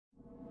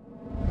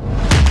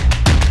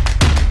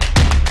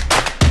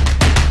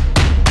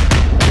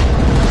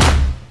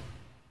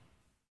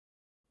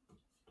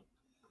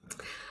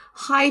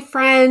Hi,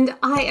 friend.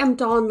 I am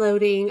Dawn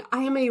Loding.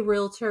 I am a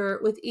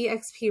realtor with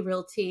eXp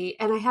Realty,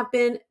 and I have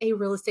been a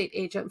real estate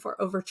agent for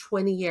over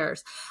 20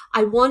 years.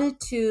 I wanted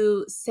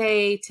to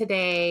say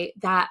today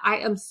that I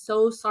am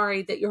so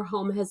sorry that your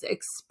home has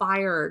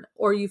expired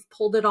or you've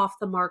pulled it off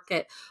the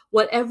market.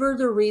 Whatever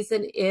the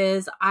reason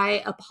is,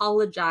 I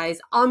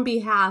apologize on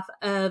behalf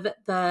of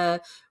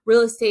the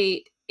real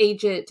estate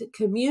agent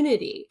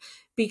community,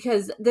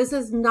 because this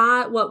is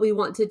not what we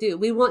want to do.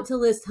 We want to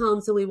list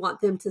homes and we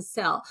want them to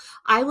sell.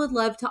 I would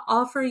love to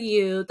offer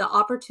you the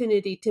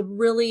opportunity to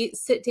really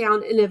sit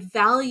down and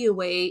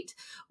evaluate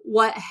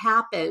what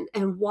happened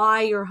and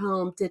why your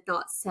home did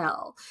not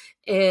sell.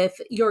 If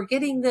you're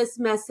getting this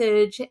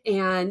message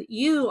and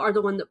you are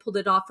the one that pulled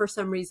it off for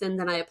some reason,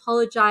 then I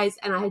apologize.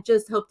 And I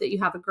just hope that you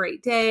have a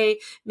great day.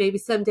 Maybe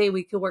someday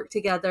we could work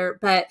together.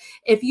 But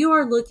if you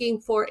are looking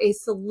for a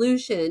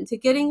solution to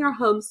getting your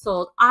home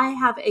sold, I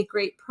have a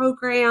great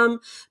program.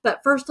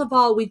 But first of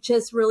all, we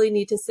just really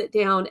need to sit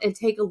down and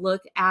take a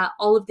look at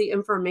all of the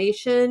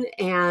information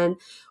and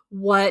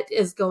what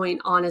is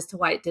going on as to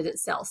why it didn't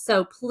sell.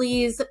 So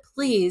please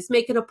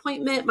make an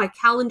appointment. My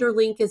calendar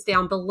link is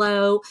down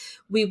below.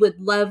 We would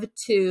love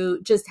to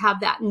just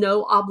have that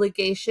no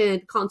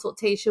obligation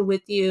consultation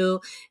with you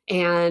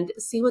and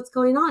see what's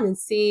going on and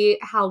see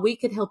how we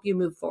could help you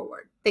move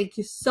forward. Thank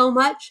you so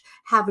much.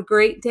 Have a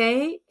great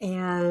day,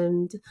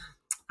 and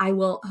I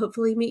will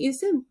hopefully meet you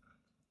soon.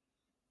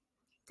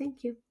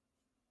 Thank you.